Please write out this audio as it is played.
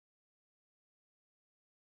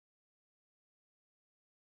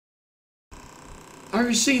I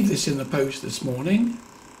received this in the post this morning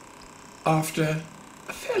after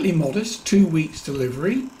a fairly modest 2 weeks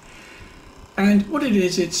delivery, and what it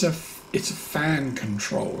is, it's a fan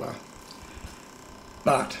controller,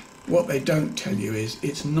 but what they don't tell you is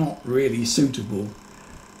it's not really suitable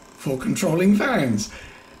for controlling fans.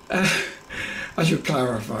 I should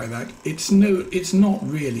clarify that. It's not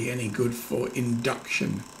really any good for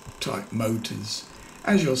induction type motors,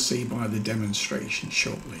 as you'll see by the demonstration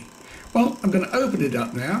shortly. Well, I'm going to open it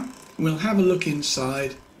up now and we'll have a look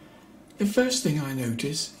inside. The first thing I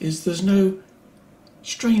notice is there's no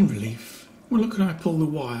strain relief. Well, look, when I pull the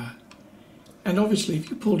wire, and obviously if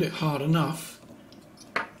you pulled it hard enough,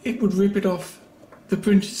 it would rip it off the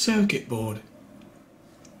printed circuit board.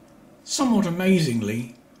 Somewhat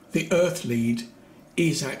amazingly, the earth lead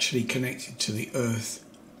is actually connected to the earth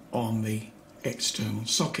on the external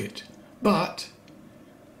socket, but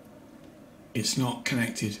it's not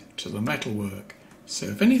connected to the metalwork. So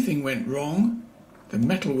if anything went wrong, the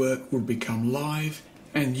metalwork would become live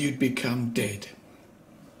and you'd become dead.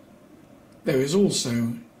 There is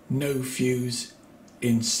also no fuse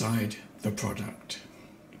inside the product.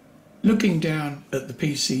 Looking down at the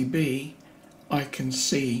PCB, I can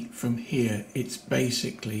see from here it's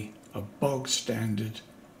basically a bog standard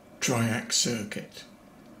Triac circuit.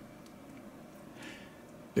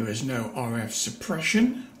 There is no RF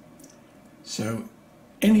suppression, so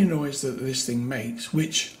any noise that this thing makes,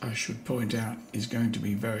 which I should point out is going to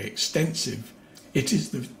be very extensive, it is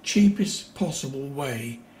the cheapest possible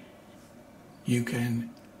way you can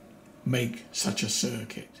make such a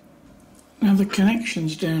circuit. Now the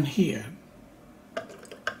connections down here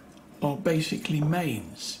are basically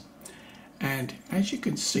mains, and as you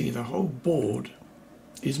can see, the whole board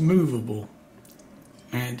is movable,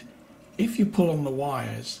 and if you pull on the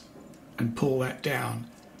wires and pull that down,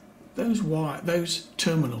 those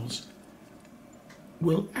terminals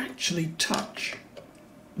will actually touch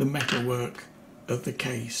the metalwork of the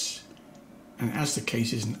case, and as the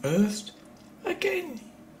case isn't earthed, again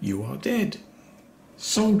you are dead.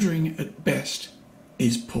 Soldering at best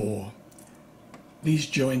is poor. These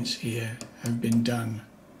joints here have been done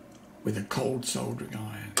with a cold soldering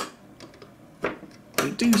iron.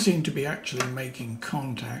 They do seem to be actually making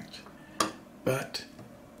contact, but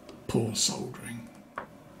poor soldering.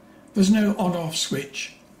 There's no on-off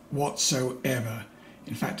switch whatsoever.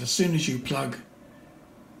 In fact, as soon as you plug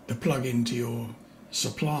the plug into your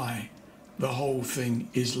supply, the whole thing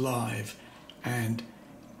is live, and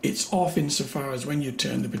it's off insofar as when you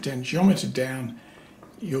turn the potentiometer down,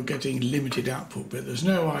 you're getting limited output, but there's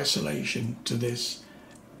no isolation to this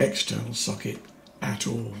external socket at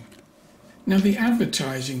all. Now the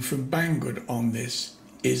advertising from Banggood on this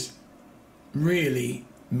is really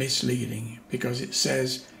misleading, because it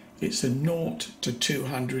says it's a 0 to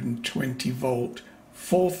 220 volt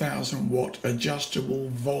 4000 watt adjustable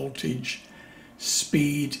voltage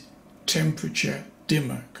speed temperature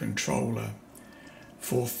dimmer controller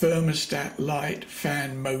for thermostat light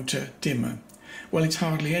fan motor dimmer. Well, it's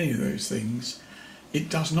hardly any of those things. It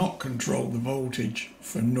does not control the voltage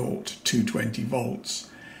for 0 to 220 volts.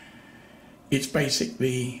 It's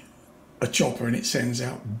basically a chopper, and it sends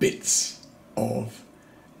out bits of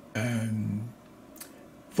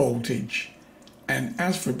voltage. And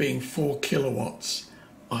as for being 4 kilowatts,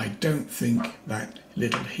 I don't think that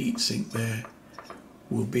little heatsink there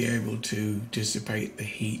will be able to dissipate the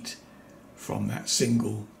heat from that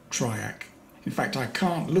single Triac. In fact, I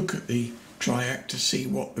can't look at the Triac to see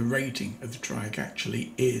what the rating of the Triac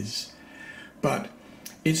actually is, but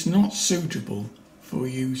it's not suitable for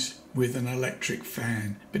use with an electric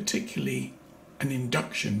fan, particularly an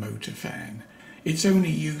induction motor fan. Its only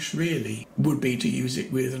use really would be to use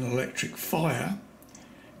it with an electric fire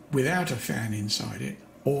without a fan inside it,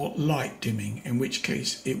 or light dimming, in which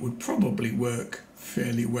case it would probably work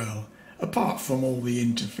fairly well, apart from all the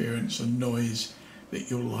interference and noise that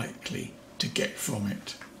you're likely to get from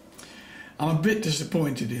it. I'm a bit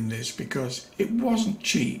disappointed in this because it wasn't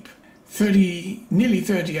cheap. Nearly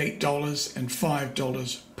 $38 and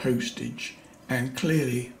 $5 postage, and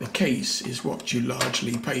clearly the case is what you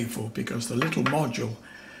largely pay for, because the little module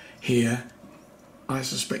here I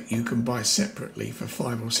suspect you can buy separately for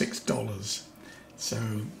 $5 or $6, so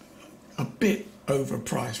a bit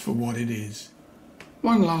overpriced for what it is.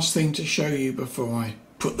 One last thing to show you before I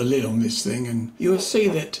put the lid on this thing, and you'll see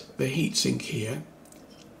that the heatsink here,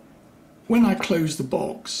 when I close the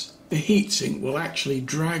box, the heatsink will actually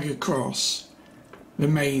drag across the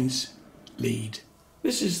mains lead.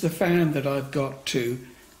 This is the fan that I've got to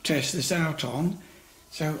test this out on.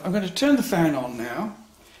 So I'm going to turn the fan on now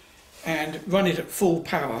and run it at full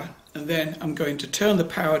power and then I'm going to turn the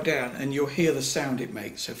power down and you'll hear the sound it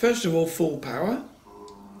makes. So first of all, full power.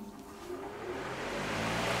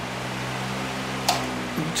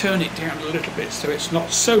 And turn it down a little bit so it's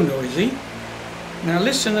not so noisy. Now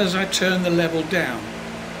listen as I turn the level down.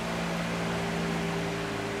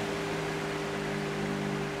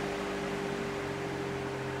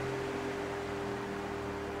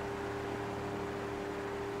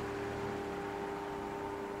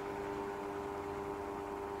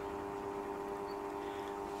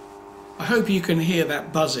 I hope you can hear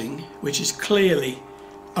that buzzing, which is clearly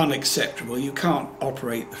unacceptable. You can't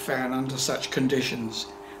operate the fan under such conditions,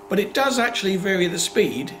 but it does actually vary the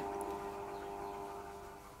speed.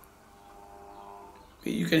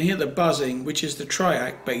 You can hear the buzzing, which is the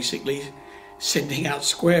Triac basically sending out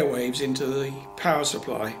square waves into the power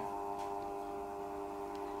supply,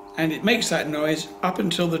 and it makes that noise up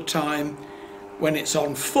until the time when it's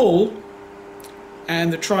on full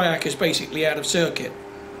and the Triac is basically out of circuit,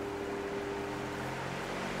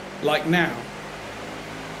 like now.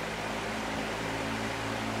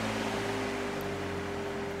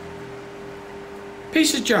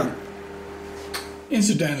 Piece of junk.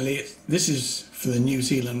 Incidentally, this is for the New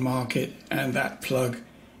Zealand market, and that plug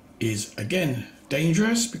is again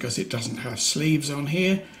dangerous because it doesn't have sleeves on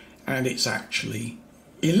here and it's actually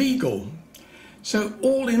illegal. So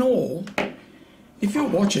all in all, if you're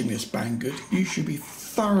watching this Banggood, you should be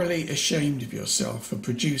thoroughly ashamed of yourself for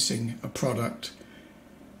producing a product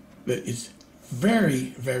that is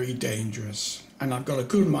very, very dangerous. And I've got a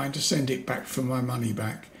good mind to send it back for my money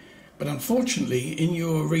back. But unfortunately, in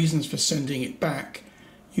your reasons for sending it back,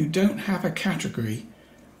 you don't have a category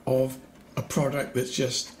of a product that's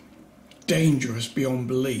just dangerous beyond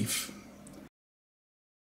belief.